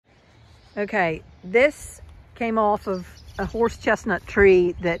Okay, this came off of a horse chestnut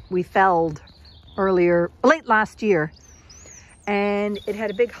tree that we felled late last year. And it had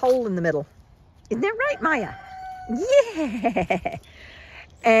a big hole in the middle. Isn't that right, Maya? Yeah!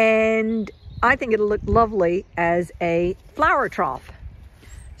 And I think it'll look lovely as a flower trough.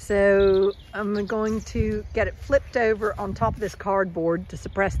 So I'm going to get it flipped over on top of this cardboard to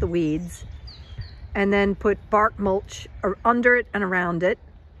suppress the weeds, and then put bark mulch under it and around it,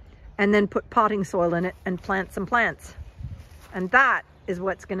 and then put potting soil in it and plant some plants. And that is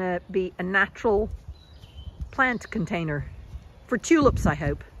what's gonna be a natural plant container for tulips, I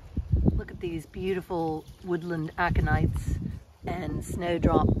hope. Look at these beautiful woodland aconites and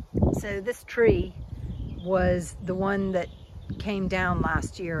snowdrop. So this tree was the one that came down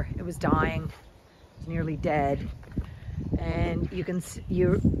last year. It was dying, nearly dead. And you can see, if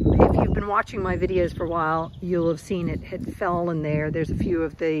you've been watching my videos for a while, you'll have seen it had fallen there. There's a few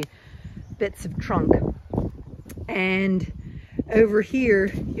of the bits of trunk. And over here,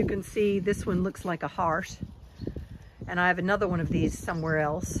 you can see this one looks like a heart. And I have another one of these somewhere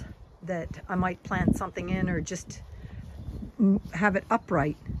else that I might plant something in, or just have it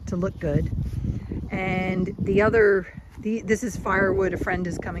upright to look good. And this is firewood a friend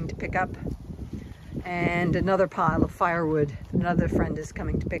is coming to pick up. And another pile of firewood another friend is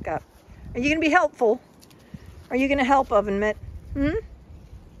coming to pick up. Are you gonna be helpful? Are you gonna help, Oven Mitt?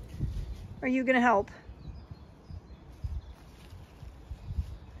 Are you gonna help?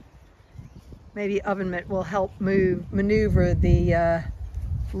 Maybe Oven Mitt will help maneuver the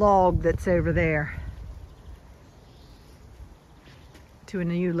log that's over there to a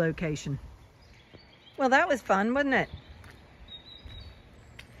new location. Well, that was fun, wasn't it?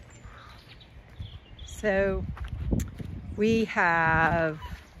 So we have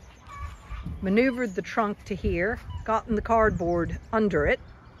maneuvered the trunk to here, gotten the cardboard under it,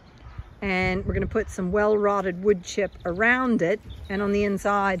 and we're going to put some well-rotted wood chip around it, and on the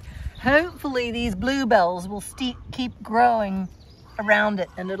inside, hopefully these bluebells will keep growing around it,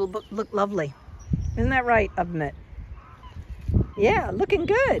 and it'll look lovely. Isn't that right, Oven Mitt? Yeah, looking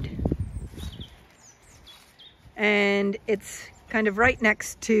good. And it's kind of right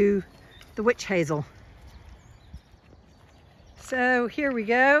next to the witch hazel. So here we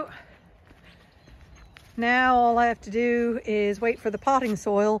go. Now all I have to do is wait for the potting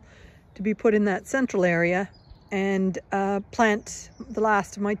soil to be put in that central area and plant the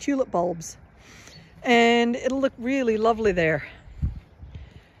last of my tulip bulbs. And it'll look really lovely there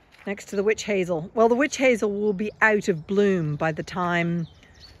next to the witch hazel. Well, the witch hazel will be out of bloom by the time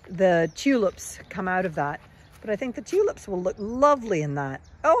the tulips come out of that. But I think the tulips will look lovely in that.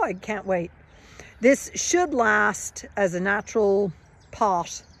 Oh, I can't wait. This should last as a natural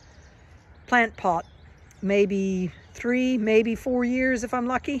pot, plant pot, maybe 3, maybe 4 years if I'm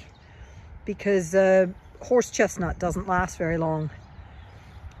lucky, because horse chestnut doesn't last very long.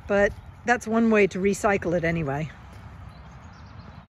 But that's one way to recycle it anyway.